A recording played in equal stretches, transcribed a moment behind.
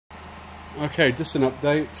Okay, just an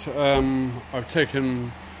update. I've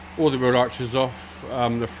taken all the wheel arches off.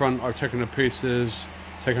 The front, I've taken the pieces,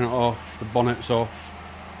 taken it off, the bonnet's off.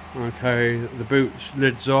 Okay, the boot's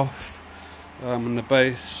lid's off, and the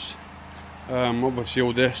base. Obviously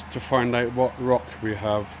all this to find out what rot we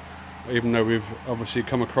have, even though we've obviously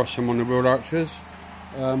come across some on the wheel arches.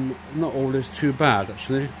 Not all is too bad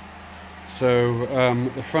actually. So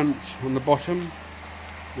the front and the bottom,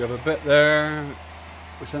 we have a bit there.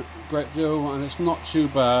 It's a great deal, and it's not too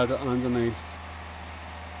bad underneath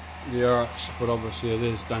the arch, but obviously it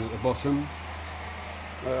is down at the bottom.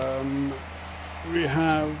 We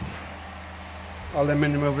have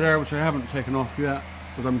aluminium over there, which I haven't taken off yet,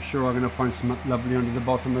 but I'm sure I'm going to find some lovely under the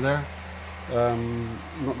bottom of there.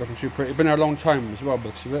 Not looking too pretty. Been there a long time as well, but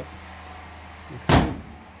looks of it. Okay.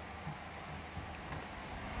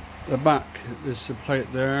 The back, there's a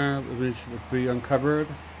plate there which would be uncovered.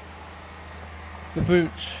 The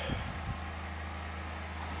boot,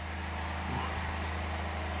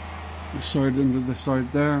 the side under the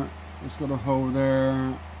side there, it's got a hole there,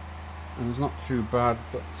 and it's not too bad,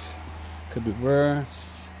 but could be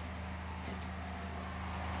worse.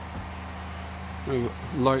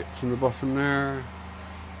 Light from the bottom there.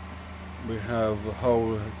 We have a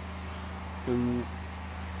hole in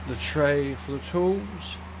the tray for the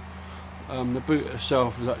tools. The boot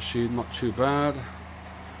itself is actually not too bad.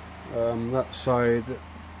 That side,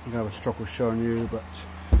 you have a struggle showing you, but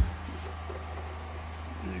you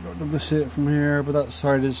got to see it from here. But that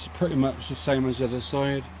side is pretty much the same as the other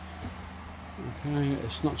side. Okay,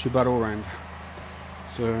 it's not too bad all round.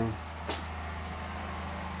 So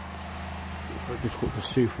quite difficult to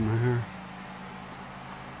see from here.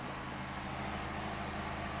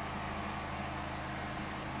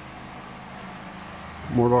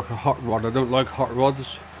 More like a hot rod. I don't like hot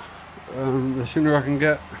rods. The sooner I can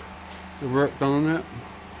get the work done on it,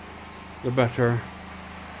 the better.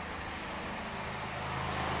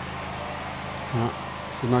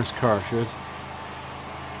 It's a nice car, shit.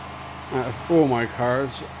 Out of all my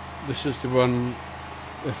cars, this is the one,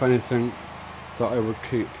 if anything, that I would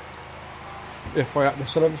keep if I had to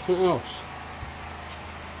sell everything else.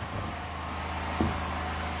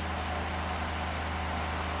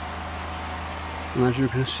 And as you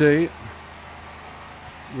can see,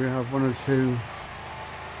 we have one or two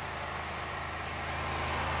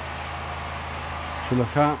to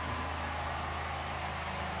look at.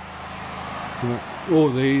 All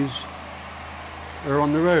these are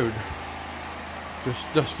on the road,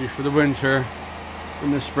 just dusty for the winter.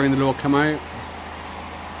 In the spring they'll all come out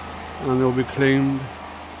and they'll be cleaned,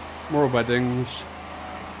 more weddings,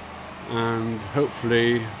 and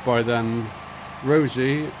hopefully by then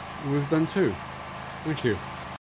Rosie we've done too. Thank you.